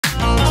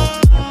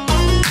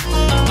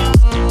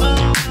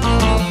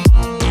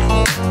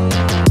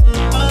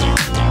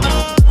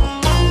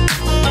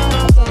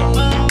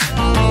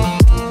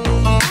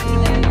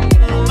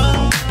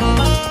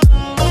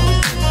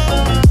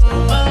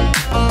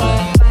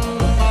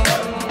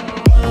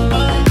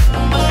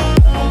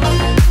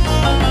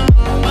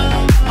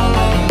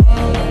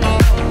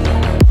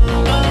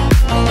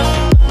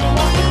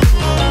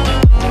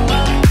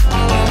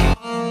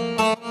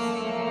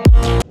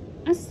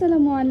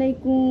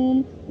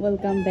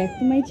Welcome back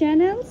to my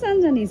channel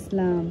Sanjan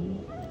ইসলাম।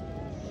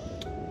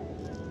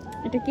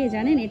 এটা কে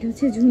জানেন? এটা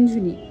হচ্ছে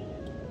ঝুনঝুনি।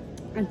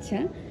 আচ্ছা,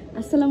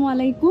 আসসালামু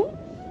আলাইকুম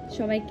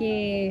সবাইকে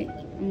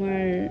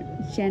আমার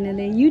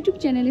চ্যানেলে, ইউটিউব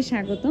চ্যানেলে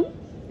স্বাগতম।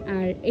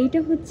 আর এইটা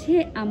হচ্ছে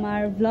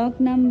আমার ব্লগ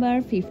নাম্বার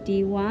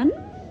 51।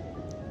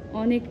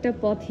 অনেকটা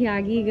পথে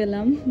আগিয়ে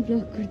গেলাম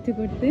ব্লগ করতে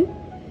করতে,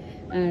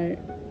 আর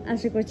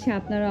আশা করছি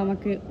আপনারা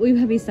আমাকে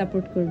ওইভাবেই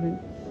সাপোর্ট করবেন।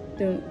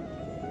 তো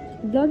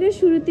ব্লগের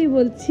শুরুতেই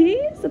বলছি,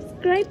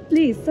 সাবস্ক্রাইব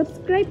প্লিজ,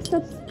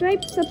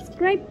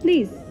 সাবস্ক্রাইব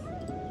প্লিজ।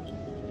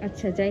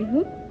 আচ্ছা, যাই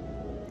হোক,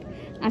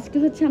 আজকে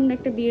হচ্ছে আমরা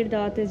একটা বিয়ের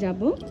দাওয়াতে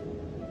যাব।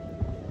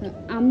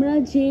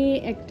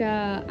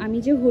 আমি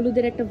যে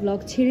হলুদের একটা ব্লগ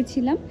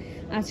ছেড়েছিলাম,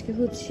 আজকে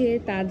হচ্ছে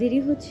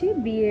তাদেরই হচ্ছে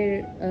বিয়ের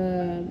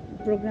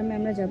প্রোগ্রামে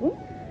আমরা যাব।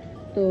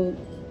 তো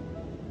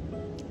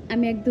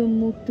আমি একদম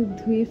মুখ টুক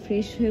ধুয়ে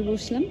ফ্রেশ হয়ে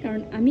বসলাম,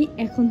 কারণ আমি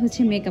এখন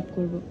হচ্ছে মেকআপ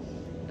করব।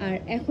 আর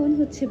এখন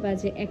হচ্ছে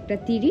বাজে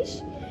 1:30।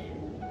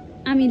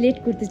 আমি লেট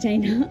করতে চাই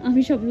না।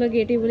 আমি সব ব্লগে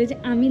এটাই বলি যে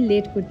আমি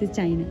লেট করতে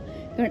চাই না,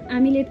 কারণ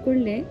আমি লেট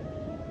করলে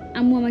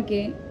আম্মু আমাকে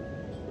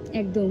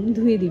একদম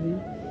ধুয়ে দিবে।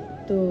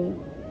 তো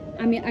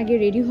আমি আগে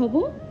রেডি হব,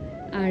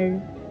 আর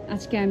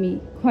আজকে আমি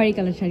খয়েরি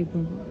কালার শাড়ি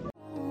পরবো।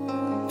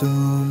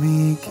 তুমি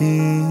কি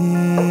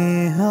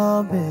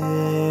হবে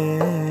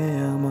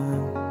আমার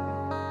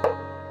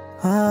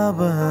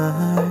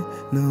আবার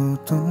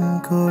নতুন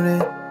করে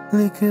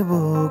লিখব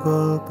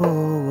গল্প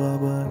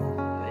আবার?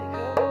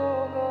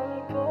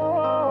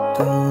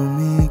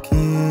 তুমি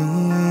কি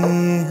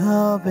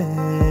হবে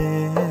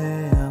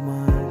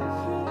আমার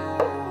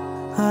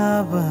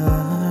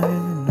আবার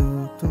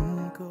নতুন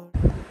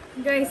করে?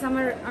 গাইস,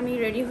 আমি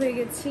রেডি হয়ে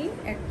গেছি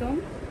একদম।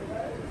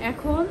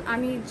 এখন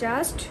আমি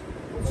জাস্ট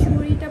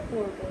চুড়িটা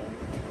পরবো,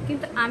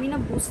 কিন্তু আমি না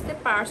বুঝতে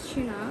পারছি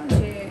না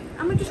যে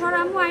আমি একটু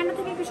সরাবো, আয়না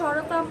থেকে একটু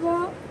সরাতাবো।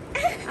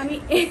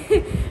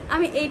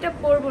 আমি এইটা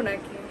পরবো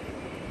নাকি,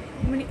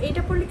 মানে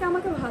এইটা পরলে কি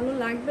আমাকে ভালো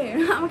লাগবে?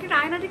 আমাকে একটা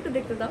আয়নাটা একটু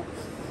দেখতে দাও।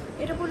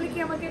 এটা পরলে কি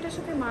আমাকে এটার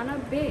সাথে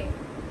মানাবে?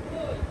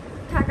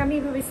 থাক, আমি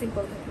এইভাবেই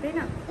সিম্পল থাকি, তাই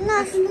না? না,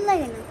 সুন্দর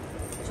লাগে না।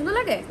 সুন্দর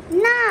লাগে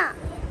না।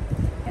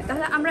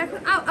 তাহলে আমরা এখন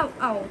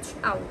আউচ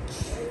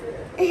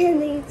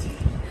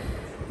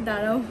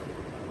দাঁড়াও।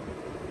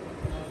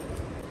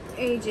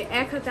 এই যে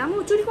এক হাতে, আমি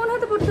চুরি কোন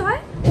হাতে পড়তে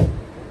হয়?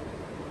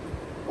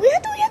 ওই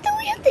হাতে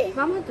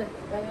বাম হাতে?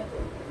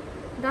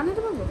 ডান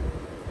হাতে পারবো?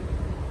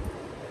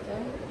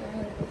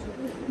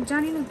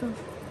 জানি না তো।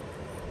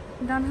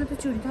 ডান হাতে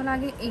চুরি, তাহলে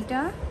আগে এইটা।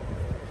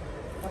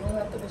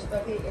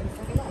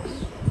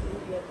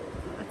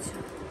 আচ্ছা,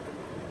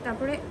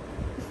 তারপরে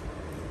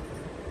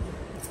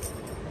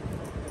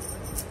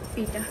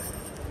এইটা।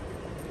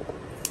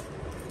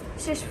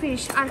 শেষ,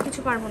 ফিনিশ। আর কিছু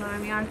পারবো না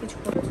আমি, আর কিছু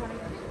করবো।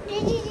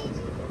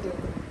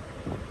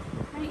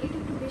 মানে এটা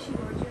একটু বেশি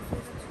গর্জিয়াস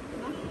হয়ে যাচ্ছে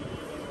না?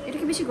 এটা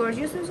কি বেশি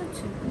গর্জিয়াস হয়ে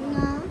যাচ্ছে?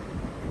 না,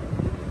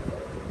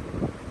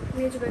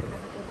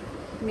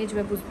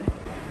 মেজবা বুঝবে।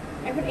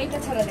 এখন এইটা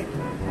ছাড়া দেখো।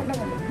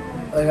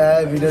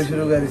 ভিডিও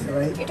শুরু করে দিছে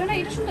ভাই। এটা না,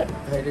 এটা সুন্দর।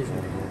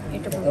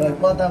 এটা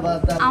কথা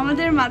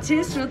আমাদের মাঝে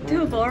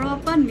শ্রদ্ধেয় বড়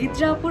আপা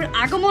নিদ্রা আপুর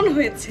আগমন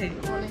হয়েছে।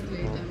 অনেক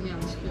লেট, আমি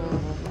আজকেও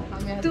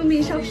তুমি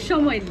সব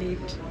সময়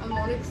লেট। আমি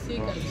অনেক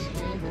সিক আছি।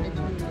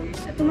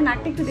 তোমার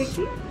নাকটা একটু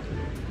দেখি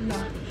না,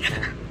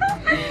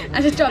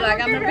 আচ্ছা চলো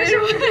আগে আমরা বের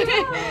হই।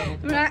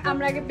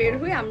 আমরা আগে বের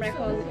হই। আমরা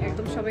এখন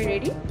একদম সবাই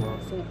রেডি,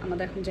 সো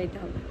আমাদের এখন যাইতে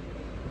হবে।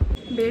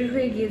 বের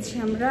হয়ে গিয়েছি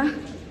আমরা।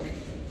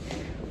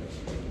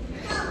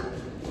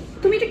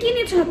 তুমি এটা কি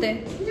নিয়েছো হাতে?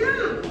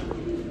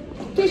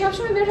 কি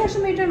সবসময় বের হওয়ার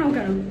সময় এটা নাও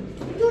কেন?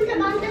 চুলটা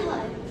বাঁধতে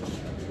হয়।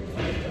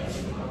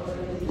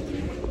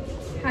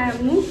 হ্যাঁ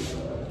আম্মু,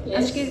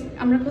 আজকে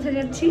আমরা কোথায়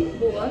যাচ্ছি?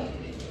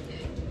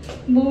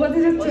 বৌবাতে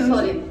যাচ্ছি।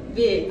 সরি,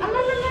 বিয়ে।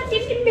 আল্লাহ না,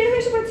 টিপ বের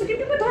হয়ে এসে পড়ছে।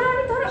 টিপ ধরো,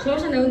 ধরো।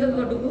 সমস্যা নেই, ওদের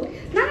ফটোকো।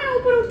 না,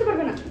 উপরে উঠতে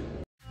পারবে না।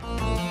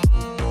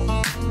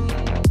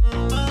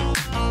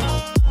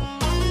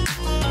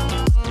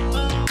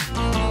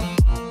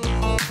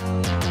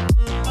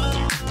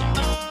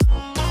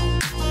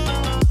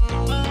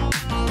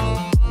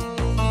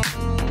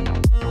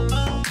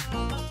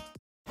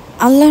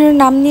 আল্লাহর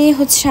নাম নিয়ে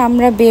হচ্ছে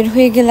আমরা বের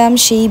হয়ে গেলাম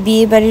সেই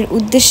বিয়ে বাড়ির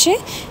উদ্দেশ্যে।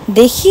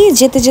 দেখি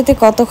যেতে যেতে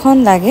কতক্ষণ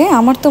লাগে।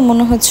 আমার তো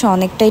মনে হচ্ছে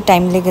অনেকটাই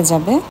টাইম লেগে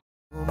যাবে।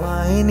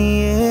 তোমায়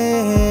নিয়ে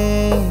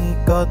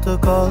কত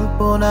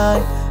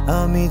কল্পনায়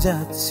আমি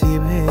যাচ্ছি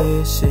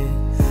ভেসে,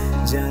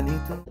 জানি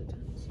তো।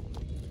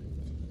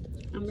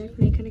 আমরা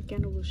এখন এখানে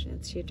কেন বসে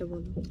আছি এটা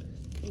বলো।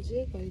 যে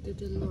গাড়িতে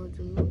তেল নেওয়ার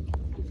জন্য,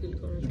 রিফিল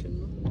করার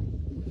জন্য।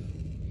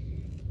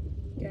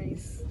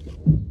 গাইস,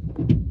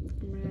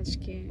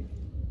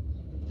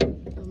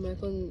 আমরা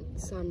এখন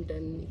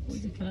সানট্যান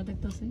নিচ্ছি। খেলা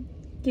দেখতেছেন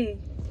কি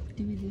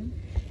টিভি দিয়ে?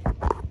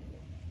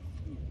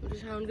 ওটা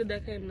শাওনকে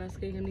দেখায় না,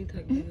 আজকে এখানেই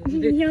থাকবে।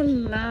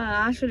 আল্লাহ,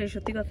 আসলে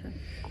সত্যি কথা।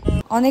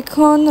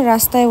 অনেকক্ষণ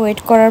রাস্তায় ওয়েট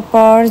করার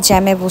পর,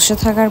 জ্যামে বসে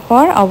থাকার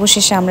পর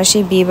অবশেষে আমরা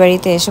সেই বিয়ে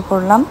বাড়িতে এসে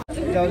পড়লাম।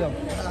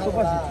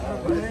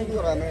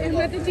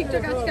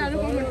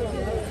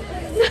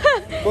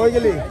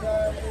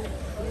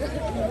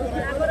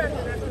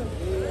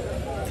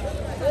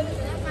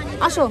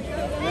 আসো।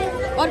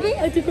 করবি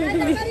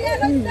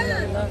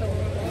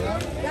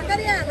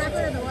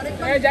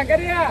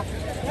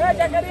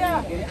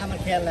আমার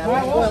খেয়াল নাই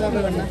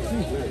না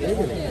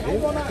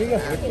ঠিক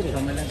আছে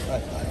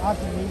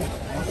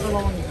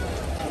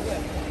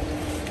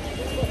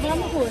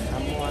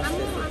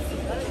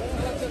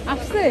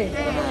আসছে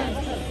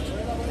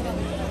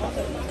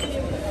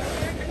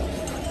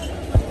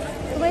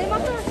তোমার এই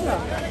মাত্র আসলো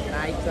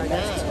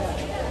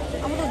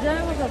আমার তো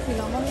জানার কথা ছিল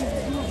আমার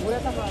ঘুরে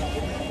থাকা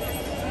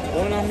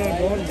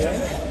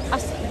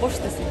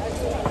বসতেছি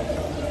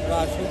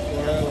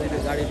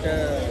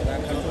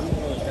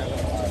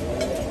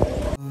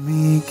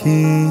তুমি কি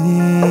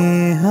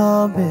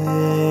হবে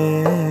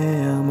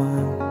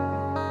আমার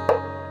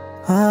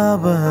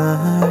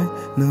আবার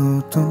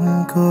নতুন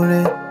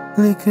করে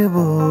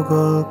লিখবো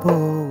গল্প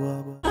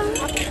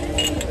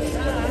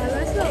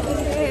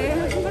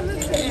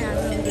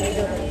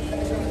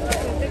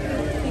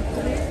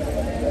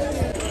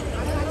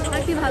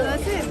ভালো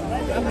আছে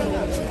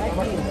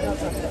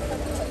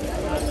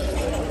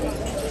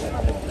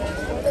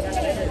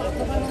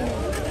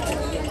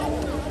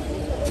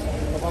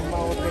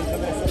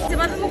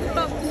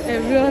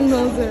Everyone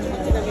knows it.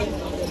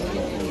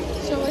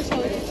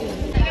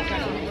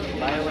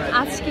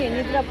 আজকে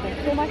নিদ্রাপু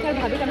তোমাকে আর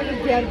ভাবি আমি একটা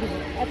দেয়ার দিব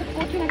এত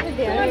কঠিন একটা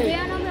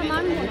দেয়ার আমরা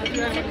মানব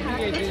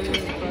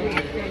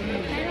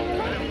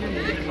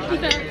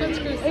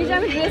এই যে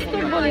আমি ড্রেস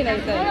কোড বলি নাই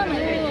তাই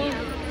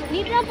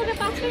নিদ্রাপুকে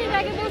 5 মিনিট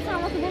আগে বলছো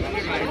আমাকে বলতে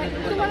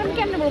তোমার আমি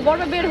কেমনে বলবো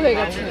বড় বের হয়ে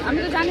গেছে আমি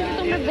তো জানি যে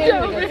তোমরা বের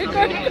হয়ে গেছে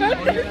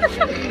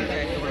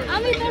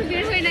আমি তো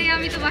বের হই নাই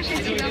আমি তো বাসায়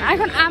ছিলাম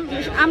এখন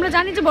আমরা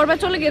জানি যে বড়বা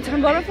চলে গিয়েছে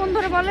বড় ফোন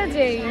ধরে বলে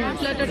যে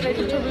লেটারটা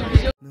একটু ছবি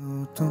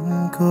নতুন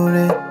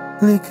করে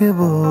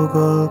লিখবো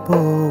গল্প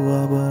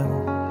আবার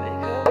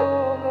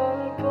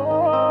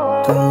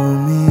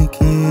তুমি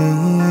কি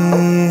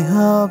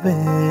হবে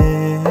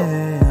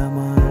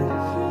আমার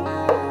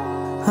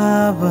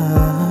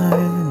আবার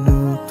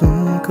নতুন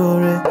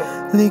করে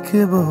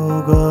লিখবো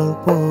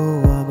গল্প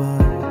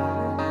আবার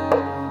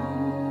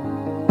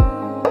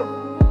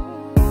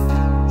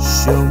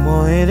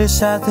সময়ের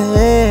সাথে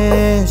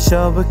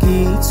সব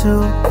কিছু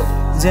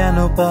যেন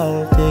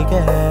পাল্টে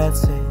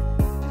গেছে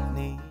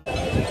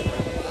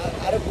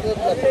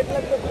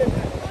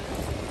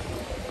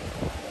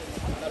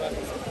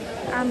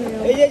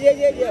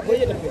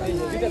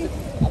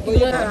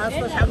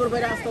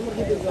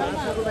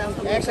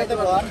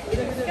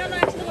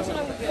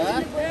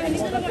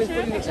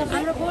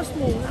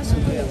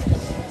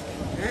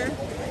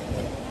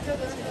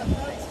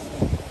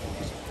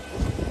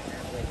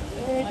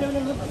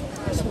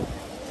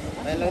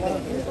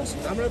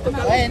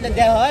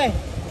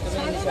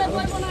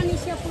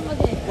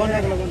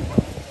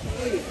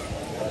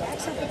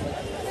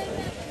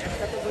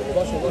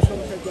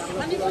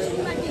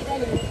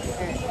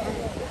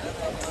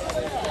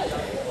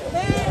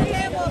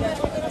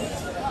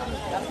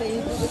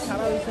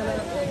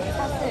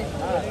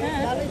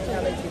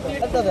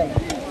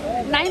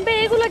নাইম ভাই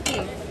এগুলো কি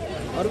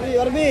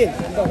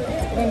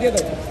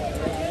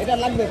এটা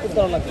লাগবে খুব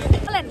ভালো লাগবে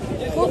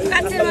খুব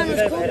কাছের মানুষ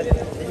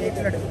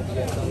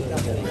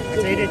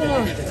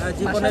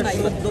জীবনের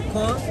সুখ দুঃখ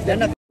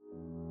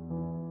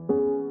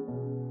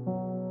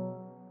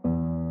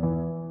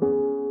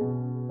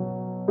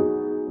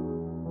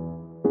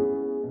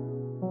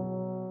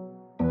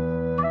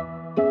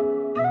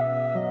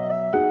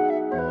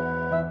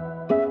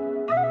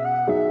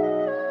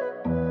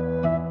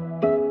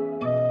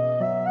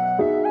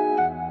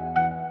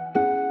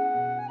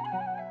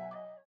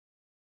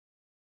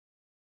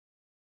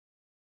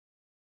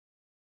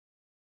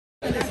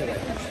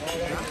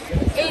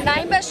এই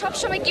নাইম ভাই সব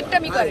সময়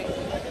কিপটামি করে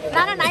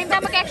না না নাইম ভাই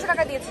আমাকে 100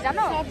 টাকা দিয়েছে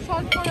জানো সব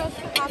শর্ট করে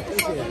হাতে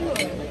শর্ট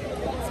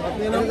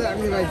হলো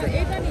আমি ভাই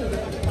এটা নি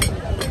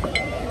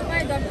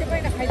ভাই ধরতে পাই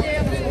না খাইতে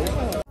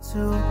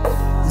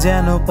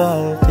যেন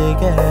পাল্টে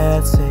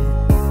গেছে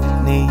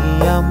নেই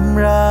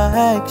আমরা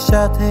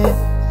একসাথে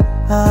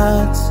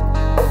আজ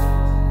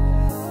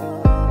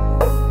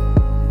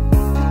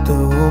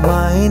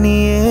তোমায়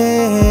নিয়ে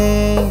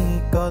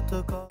কত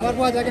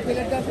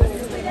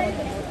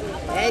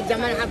এই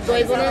জামাই হাত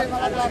ধোইবো না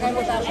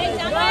এই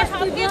জামাই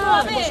হাত দিয়ে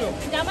হবে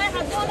জামাই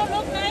হাত ধোয়ার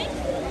লোক নাই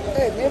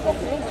এই মেপক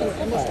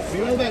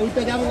বিরল ভাই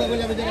উল্টা যাবো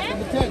বলে আমি জানি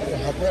বুঝছেন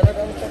হাত ধোয়ার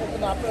ব্যবস্থা করতে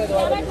না আপনারা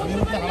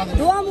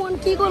দোয়া মন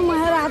কি করব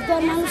হেরা হাত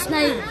ধোয়ার মানুষ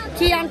নাই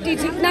কি আন্টি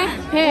ঠিক না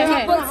হ্যাঁ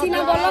হ্যাঁ বলছি না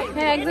বলো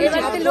হ্যাঁ একদম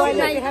এবারে লোক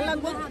নাই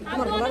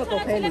আমার বলার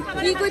কথা হইলি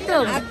কি কইতো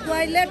হাত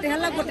ধোয়াইলে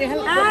ঢেলা গোটে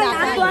হেলা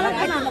হাত ধোয়া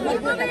লাগবে না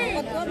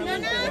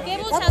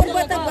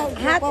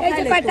হাত এই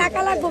যে টাকা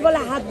লাগবে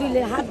বলে হাত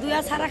দিলে হাত ধুয়া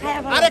সারা খায়া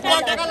আরে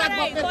কত টাকা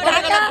লাগবে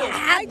টাকা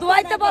হাত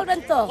ধুয়াইতে বলবেন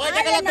তো কত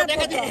টাকা লাগবে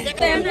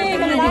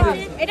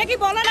এটা কি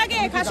বলা লাগে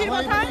খাসির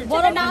কথা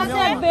বড় নাচ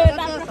রাখবে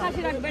তারপর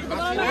খাসি রাখবে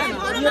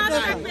বড় নাচ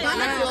রাখবে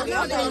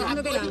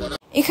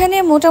এখানে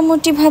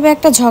মোটামুটিভাবে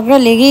একটা ঝগড়া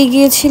লেগেই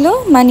গিয়েছিল,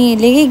 মানে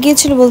লেগেই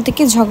গিয়েছিল বলতে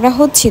কি ঝগড়া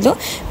হচ্ছিল,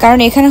 কারণ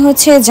এখানে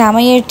হচ্ছে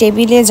জামাইয়ের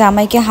টেবিলে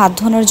জামাইকে হাত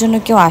ধোয়ানোর জন্য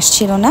কেউ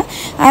আসছিল না,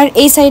 আর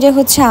এই সাইডে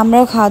হচ্ছে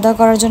আমরাও খাওয়া দাওয়া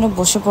করার জন্য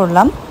বসে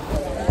পড়লাম।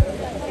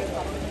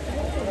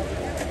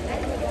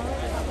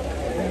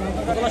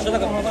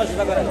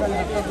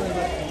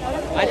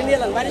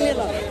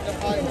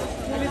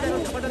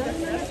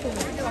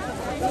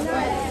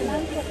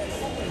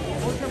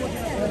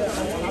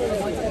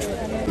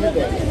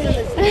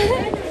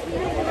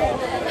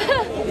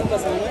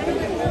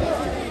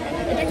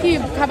 এটা কি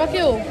খাবা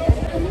কেউ?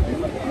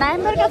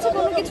 নাইমার কাছে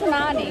কোনো কিছু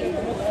না নেই।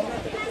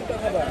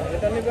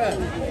 এটা নিবা?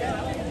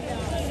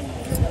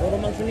 গরু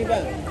মাংস নিবা?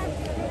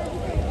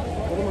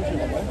 গরু মাংস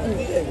নিবা?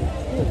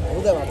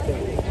 ওটা ভাবতে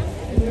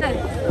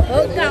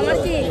ওকে আমার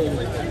কি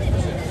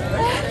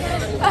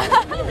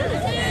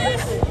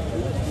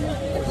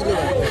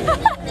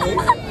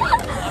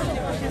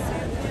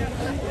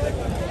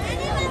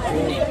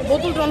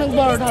বোতলটা অনেক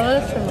বড়, ঢালা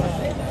যাচ্ছে না।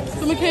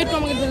 তুমি খেয়ে একটু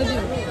আমাকে ঢেলে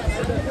দিও।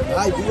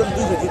 ভাই দুজন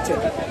দুইশো দিচ্ছে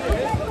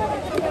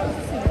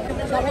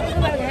সবাই থেকে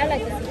ভালো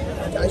লাগছে।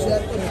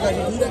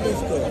 200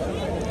 টেস্ট করে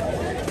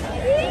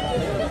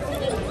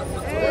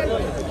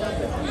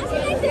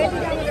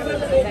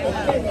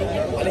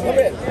আরে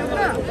খাবে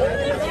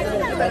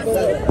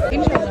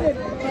ইনশাআল্লাহ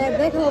হ্যাঁ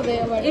দেখা হবে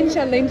আবার।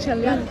 ইনশাআল্লাহ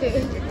ইনশাআল্লাহ।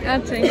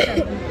 আচ্ছা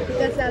ইনশাআল্লাহ।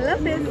 ঠিক আছে, আল্লাহ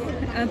হাফেজ।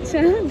 আচ্ছা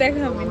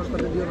দেখা হবে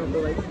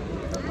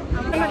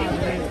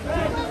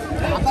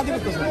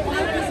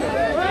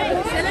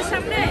ছেলের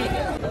সামনে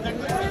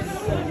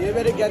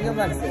এবারে গ্যাঞ্জাম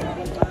লাগছে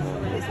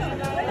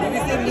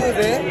বিবিসি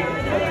নিউজে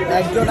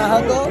একজন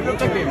আহত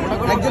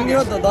একজন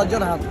নিহত 10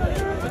 জন আহত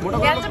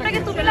গ্যাসটাকে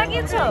তুমি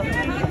লাগিয়েছো?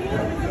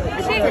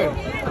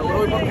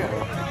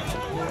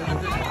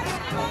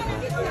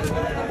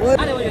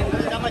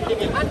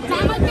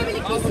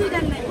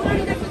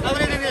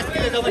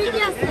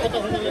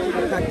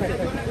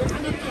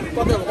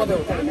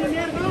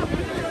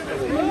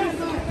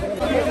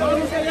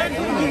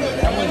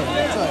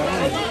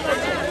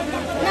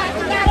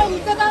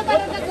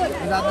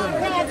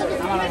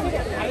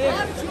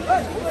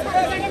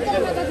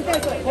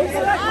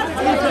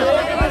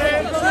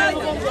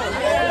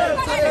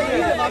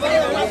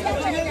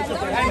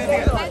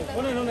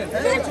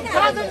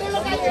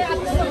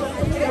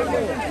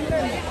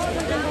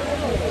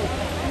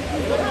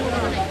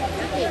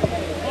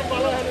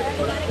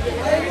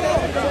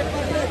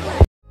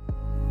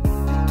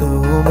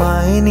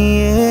 তোমায়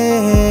নিয়ে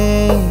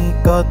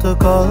কত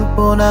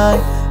কল্পনায়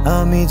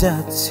আমি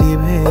যাচ্ছি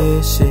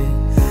ভেসে,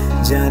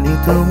 জানি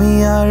তুমি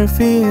আর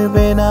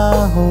ফিরবে না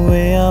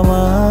হয়ে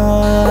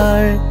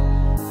আমার।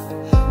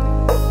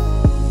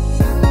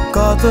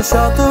 কত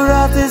শত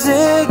রাতে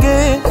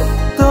জেগে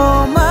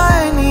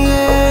তোমায়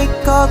নিয়ে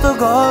কত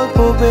গল্প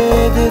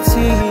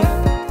বেঁধেছি,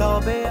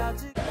 তবে আজ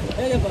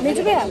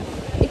মেজু ভাইয়া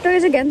একটু আগে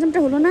যে গ্যাঞ্জামটা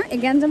হলো না, এই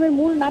গ্যাঞ্জামের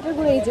মূল নাটের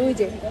করে এই যে ওই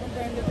যে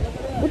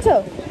বুঝছো,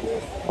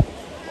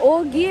 ও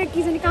গিয়ে কি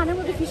জানি কানের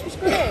মধ্যে ফিসফিস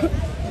করে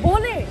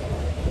বলে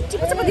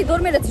চিপা চাপা দিয়ে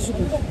দৌড় মেরেছে,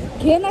 শুধু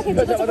খেয়ে না খেয়ে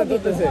চিপা চাপা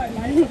দিতেছে।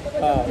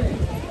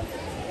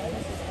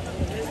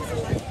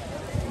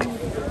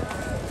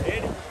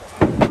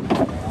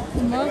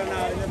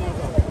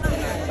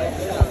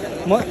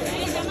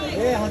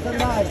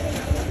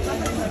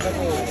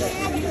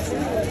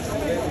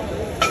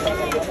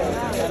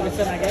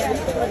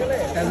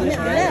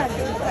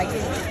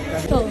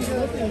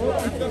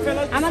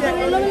 আমাদের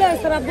এলোমেলো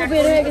আব্বু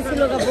বের হয়ে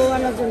গেছিল বউ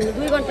আনার জন্য,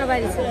 2 ঘন্টা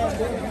বাইরে ছিল।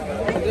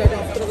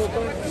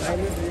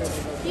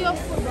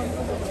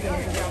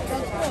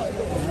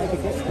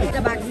 এটা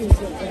বাকি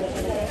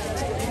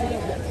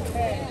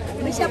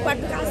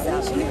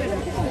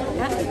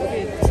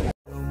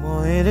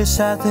সময়ের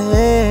সাথে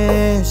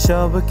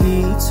সব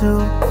কিছু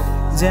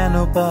যেন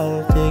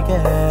পাল্টে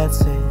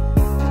গেছে,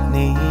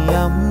 নেই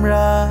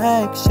আমরা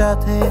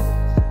একসাথে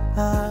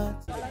আজ।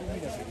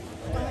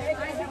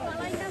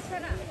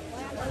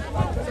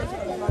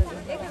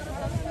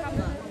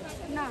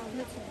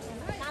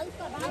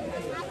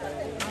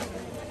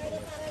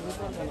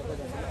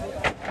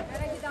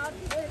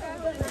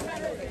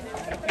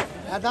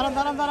 দাঁড়ান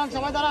দাঁড়ান দাঁড়ান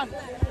সবাই দাঁড়ান।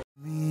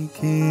 তুমি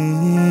কি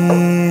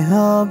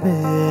হবে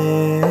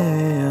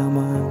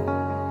আমার,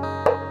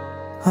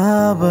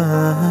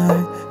 আবার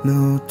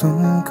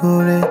নতুন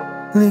করে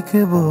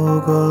লিখব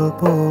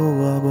গল্প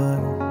আবার।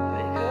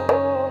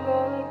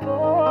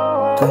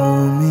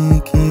 তুমি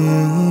কি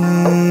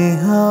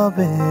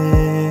হবে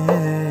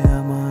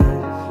আমার,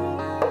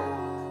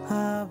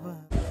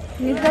 আবার।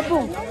 নির্বাপু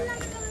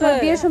তোর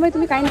বিয়ের সময়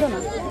তুমি কাইন্ড না,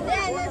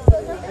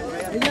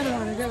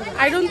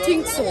 আই ডোন্ট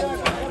থিংক সো।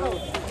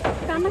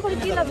 কান্না করে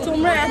কি লাভ?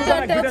 তোমরা এত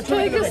অ্যাটাচ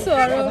হয়ে গেছো।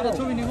 আর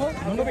ছবি নিব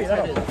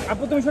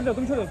আপু তুমি সরো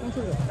তুমি সরো তুমি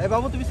সরো এই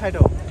বাবু তুমি সাইড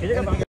হও।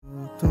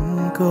 নতুন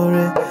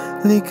করে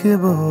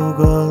লিখব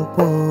গল্প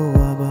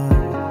আবার।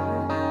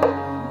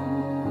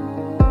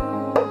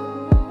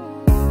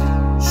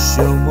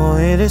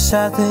 সময়ের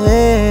সাথে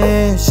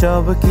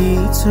সব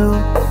কিছু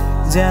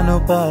যেন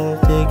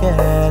পাল্টে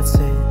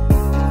গেছে,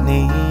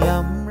 নেই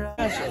আমরা।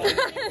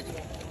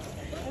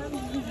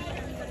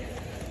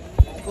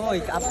 কই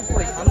আপু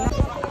কই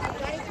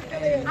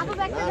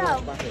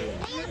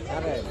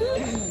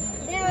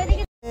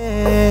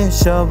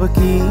সব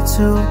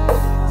কিছু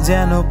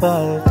যেন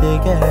পাল্টে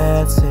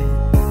গেছে,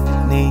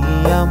 নেই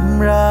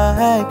আমরা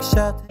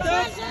একসাথে।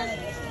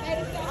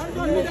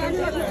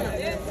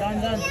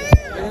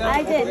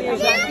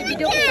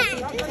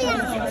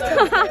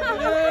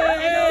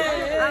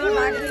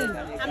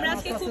 আমরা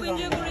আজকে খুব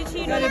এনজয় করেছি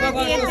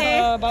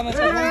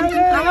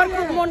আমার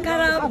খুব মন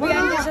খারাপ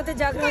বিয়ানের সাথে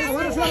ঝগড়া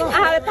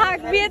আর থাক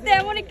বিয়েতে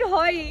এমন একটু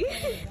হয়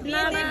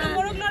না না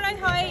মোরগ লড়াই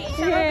হয়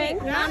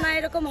না না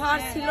এরকম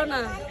হওয়ার ছিল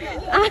না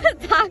আর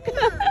থাক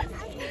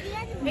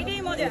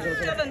এটাই মজা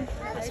চলুন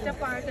এটা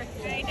পার্ট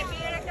এটা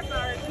বিয়ের একটা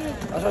পার্ট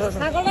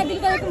ছাগলটা দিলে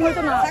তো এরকম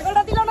হতো না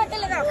ছাগলটা দিল না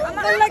কেলে দাও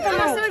আমরা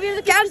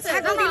কেন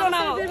ছাগল দিল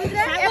না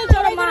ছাগল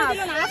চলো মা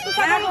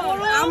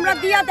আমরা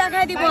দিয়া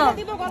দেখাই দিব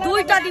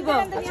দুইটা দিব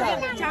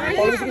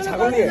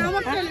ছাগল দিয়ে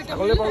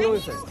ছাগলের প্রবলেম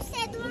হয়েছে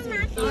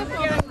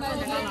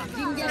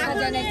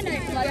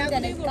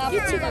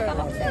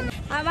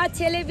আমার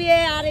ছেলে বিয়ে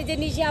আর এই যে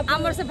নিশি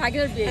আমার সাথে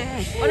ভাগের বিয়ে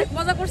অনেক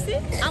মজা করছি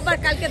আবার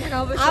কালকে দেখা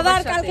হবে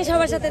আবার কালকে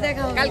সবার সাথে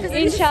দেখা হবে কালকে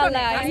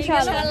ইনশাআল্লাহ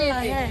ইনশাআল্লাহ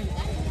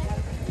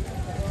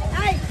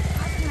হ্যাঁ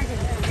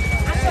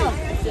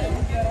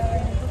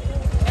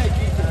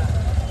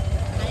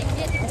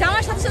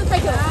যাওয়ার সাথে সাথে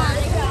থাকো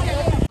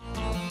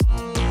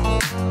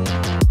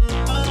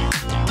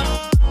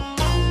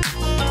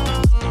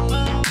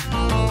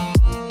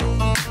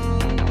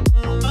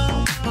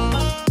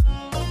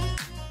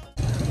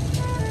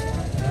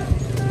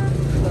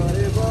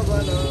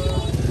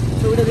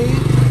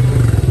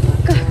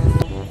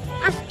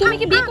তুমি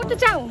কি বিয়ে করতে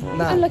চাও?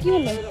 আল্লাহ কি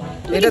হলো?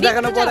 এটা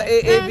দেখানোর পর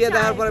এই বিয়ে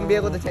দেখার পর আমি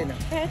বিয়ে করতে চাই না।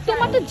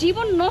 তোমার তো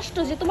জীবন নষ্ট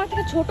যে তোমার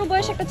থেকে ছোট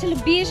বয়স একটা ছেলে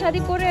বিয়ে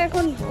শাদী করে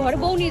এখন ঘরে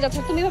বউ নিয়ে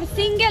যাচ্ছে তুমি ভাবে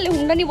সিঙ্গেল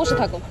হুন্ডা নিয়ে বসে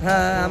থাকো।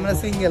 হ্যাঁ আমরা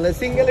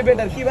সিঙ্গেলই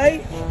বেটার কি ভাই?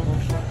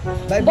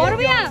 ভাই বড়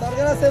ভাইয়া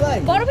দরকার আছে ভাই?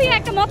 বড় ভাইয়া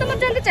একটা মতামত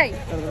জানতে চাই।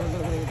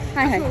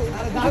 হ্যাঁ হ্যাঁ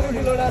আরে দাম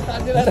দিল না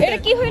তানজিলা। এটা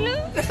কি হইলো?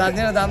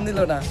 তানজিলা দাম দিল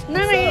না।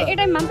 না না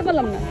এটাই মানতে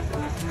পারলাম না।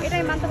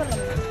 এটাই মানতে পারলাম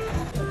না।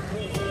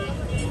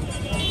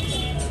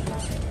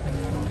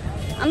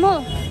 আম্মু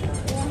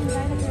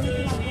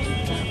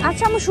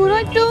আচ্ছা আমি শুনো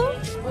একটু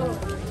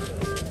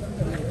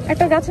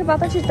একটা গাছের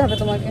পাতা ছিঁড়তে হবে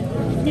তোমাকে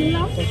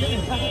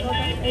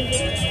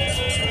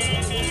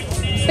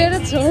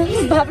পেরেছো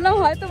ভাবলাম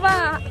হয়তো বা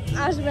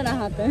আসবে না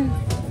হাতে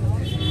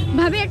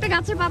ভাবি একটা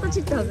গাছের পাতা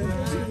ছিঁড়তে হবে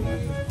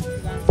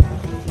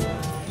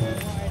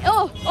ও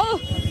ও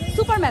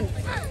সুপারম্যান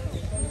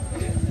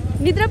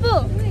নিদ্রাপু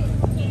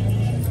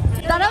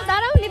দাঁড়াও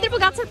দাঁড়াও নিদ্রাপু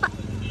গাছের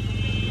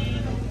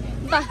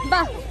বাহ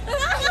বাহ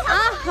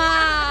আহা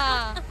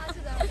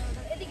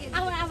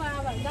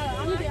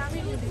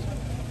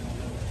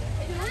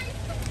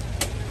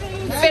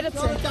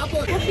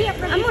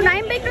আম্মু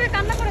নাইম ভাই একটু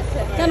কান্না করেছে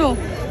কেন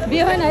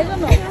বিয়ে হয় না এই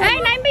জন্য এই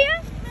নাইম ভাইয়া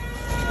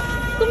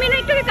তুমি না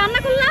একটু কান্না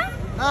করলা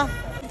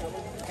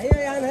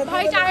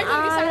ভাই টায়ার্ড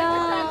হয়ে গেছে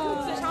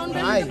সাউন্ড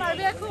ভাই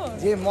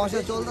যে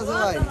মশা চলতেছে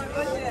ভাই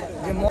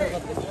যে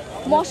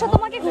মশা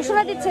তোমাকে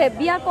ঘোষণা দিচ্ছে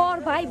বিয়া কর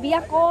ভাই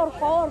বিয়া কর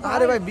কর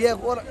আরে ভাই বিয়ে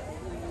কর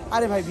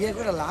আরে ভাই বিয়ে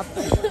করে লাভ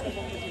কি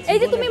এই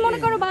যে তুমি মনে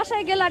করো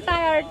বাসায় গেলা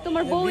টায়ার্ড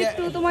তোমার বউ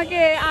একটু তোমাকে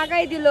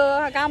আগাই দিল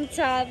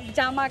গামছা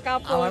জামা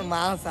কাপড় আমার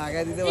মা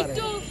আগায় দিতে পারে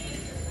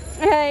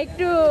হ্যাঁ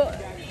একটু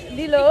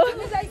দিল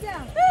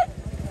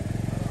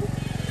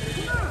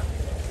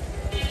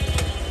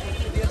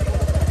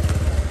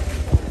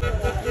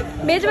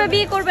মেজবা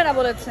বিয়ে করবে না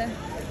বলেছে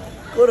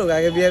করুক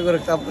আগে বিয়ে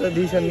করুক তারপরে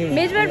ডিসিশন নিব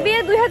মেজবার বিয়ে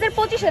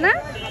 2025 এ না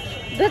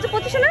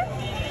 2025 এ না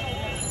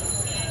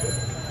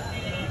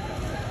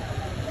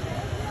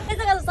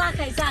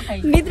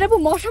নিদ্রাপু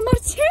মশা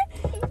মারছে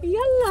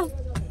ইয়াল্লাহ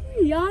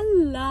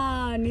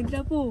ইয়াল্লাহ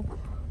নিদ্রাপু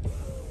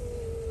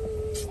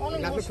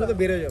নাকে শুধু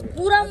বের হয়ে যাবে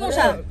পুরা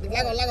মশা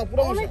লাগা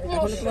পুরো মশা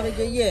এখন তোমার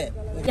এই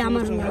যে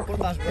আমার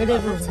এটাই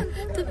বলছে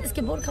তুমি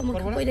আজকে বোরখা মুখ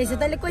কইরাইছে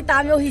তাহলে কইতা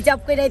আমিও হিজাব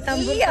কইরাইতাম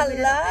বলি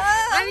আল্লাহ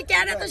আমি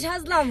কেন তো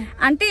সাজলাম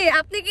আন্টি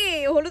আপনি কি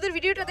হলুদের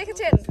ভিডিওটা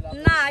দেখেছেন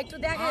না একটু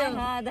দেখেন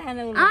হ্যাঁ দেখেন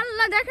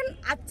আল্লাহ দেখেন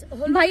আচ্ছা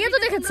ভাইয়া তো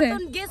দেখেছে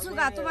গেছো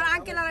গা তোমার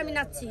আঙ্কেল আর আমি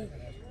নাচছি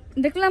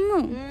দেখলাম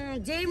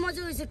যেই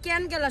মজা হইছে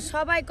কেন গেল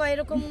সবাই কয়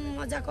এরকম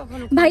মজা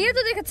কখনো ভাইয়া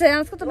তো দেখেছে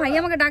আজকে তো ভাইয়া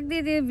আমাকে ডাক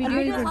দিয়ে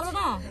ভিডিও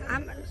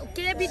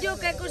কে ভিডিও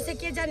কে করছে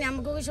কে জানি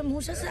আমাকে ওইসব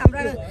হুঁশ আছে আমরা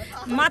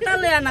মাথা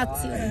লয়া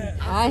নাচছি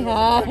হায়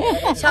হায়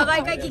সবাই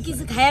কয় কি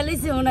কিছু খাইয়া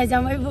লইছে ওনাই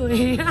জামাই বউ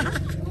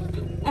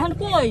এখন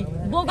কই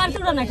বউ গাল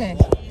টুরা না খায়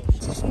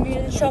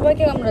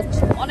সবাইকে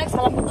কামড়াচ্ছে অনেক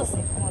সালাম করতেছে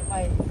আমার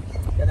ভাই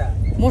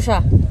মশা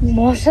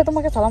মশা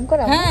তোমাকে সালাম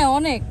করে হ্যাঁ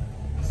অনেক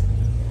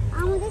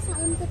আমাকে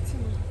সালাম করছে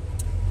না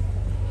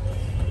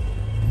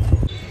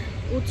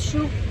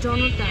উৎসুক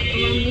জনতা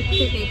তোমার মুখ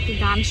থেকে একটি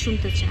গান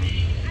শুনতে চায়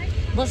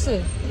বসে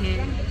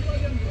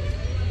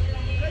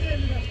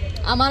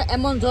আমার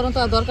এমন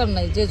জনতা দরকার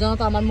নাই যে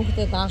জনতা আমার মুখ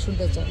থেকে গান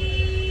শুনতে চায়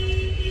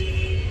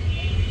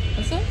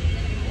আছে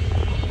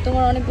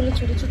তোমার অনেকগুলো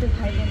ছোট ছোট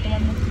ভাই বোন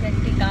তোমার মুখ থেকে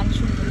একটি গান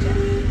শুনতে চায়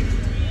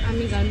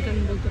আমি গান টান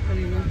বলতে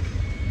পারি না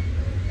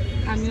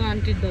আমিও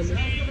আন্টির দলে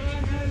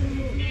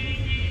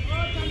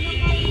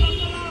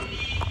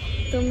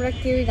তোমরা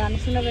কেউই গান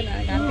শোনাবে না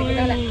গান থেকে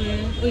তাহলে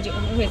ওই যে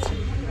হয়েছে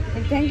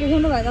থ্যাংক ইউ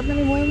ধন্যবাদ আপনার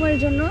ময়ের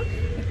জন্য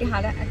একটি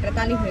একটা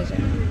তালি হয়ে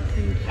যায়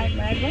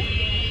আরেকবার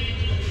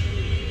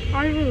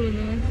আর বলবো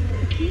না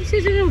কি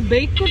সেটা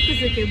বেক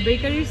করতেছে কে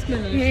বেকারি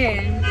স্মেল হ্যাঁ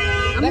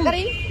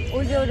বেকারি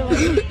ওই যে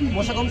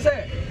মশা কমছে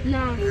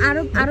না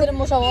আরো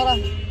মশা ওরা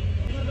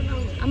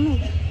আম্মু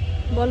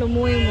বলো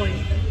মোয়ে মোয়ে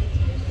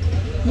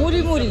মুড়ি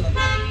মুড়ি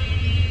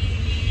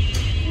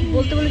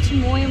বলতে বলেছি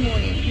মোয়ে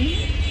মোয়ে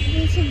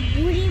বলছে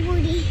বুড়ি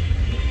বুড়ি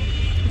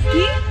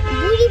কি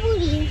বুড়ি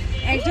বুড়ি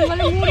একজন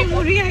বলে মুড়ি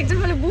মুড়ি একজন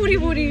বলে বুড়ি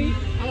বুড়ি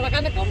আমরা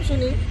কানে কম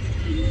শুনি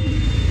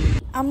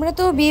আমরা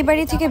তো বিয়ে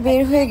বাড়ি থেকে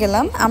বের হয়ে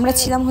গেলাম। আমরা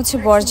ছিলাম হচ্ছে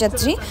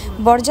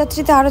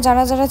বরযাত্রীতে আরও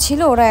যারা যারা ছিল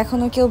ওরা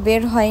এখনও কেউ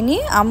বের হয়নি।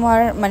 আমার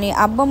মানে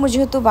আব্বা আম্মুর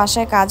যেহেতু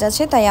বাসায় কাজ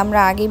আছে তাই আমরা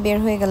আগেই বের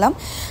হয়ে গেলাম।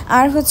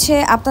 আর হচ্ছে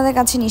আপনাদের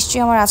কাছে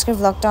নিশ্চয়ই আমার আজকের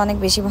ব্লগটা অনেক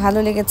বেশি ভালো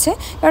লেগেছে,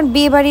 কারণ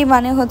বিয়ে বাড়ি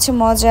মানে হচ্ছে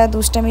মজা,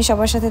 দুষ্টামি,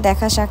 সবার সাথে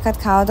দেখা সাক্ষাৎ,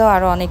 খাওয়া দাওয়া,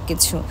 আরও অনেক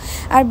কিছু।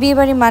 আর বিয়ে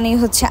বাড়ি মানেই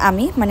হচ্ছে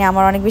মানে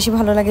আমার অনেক বেশি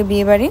ভালো লাগে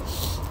বিয়ে বাড়ি।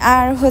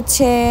 আর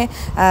হচ্ছে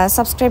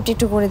সাবস্ক্রাইবটা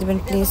একটু করে দিবেন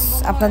প্লিজ,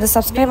 আপনাদের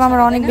সাবস্ক্রাইব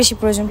আমার অনেক বেশি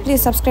প্রয়োজন, প্লিজ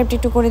সাবস্ক্রাইবটা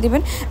একটু করে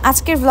দিবেন।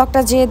 আজকের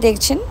ব্লগটা যে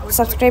দেখছেন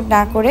সাবস্ক্রাইব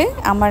না করে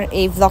আমার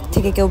এই ব্লগ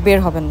থেকে কেউ বের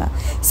হবেন না।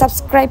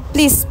 Subscribe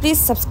please, please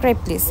subscribe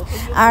please.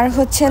 আর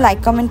হচ্ছে লাইক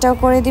কমেন্টটাও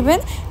করে দিবেন।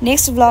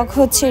 নেক্সট ব্লগ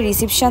হচ্ছে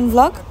রিসেপশন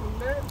ব্লগ।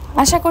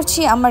 আশা করছি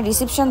আমার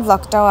রিসেপশন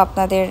ব্লগটাও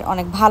আপনাদের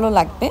অনেক ভালো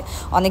লাগবে,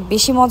 অনেক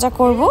বেশি মজা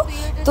করব।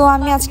 তো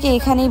আমি আজকে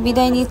এখানেই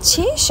বিদায়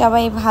নিচ্ছি,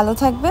 সবাই ভালো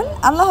থাকবেন,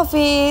 আল্লাহ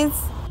হাফিজ।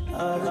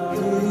 আর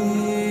তুই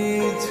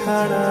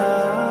ছাড়া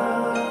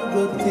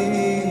গতি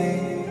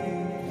নেই,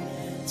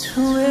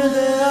 ছুঁয়ে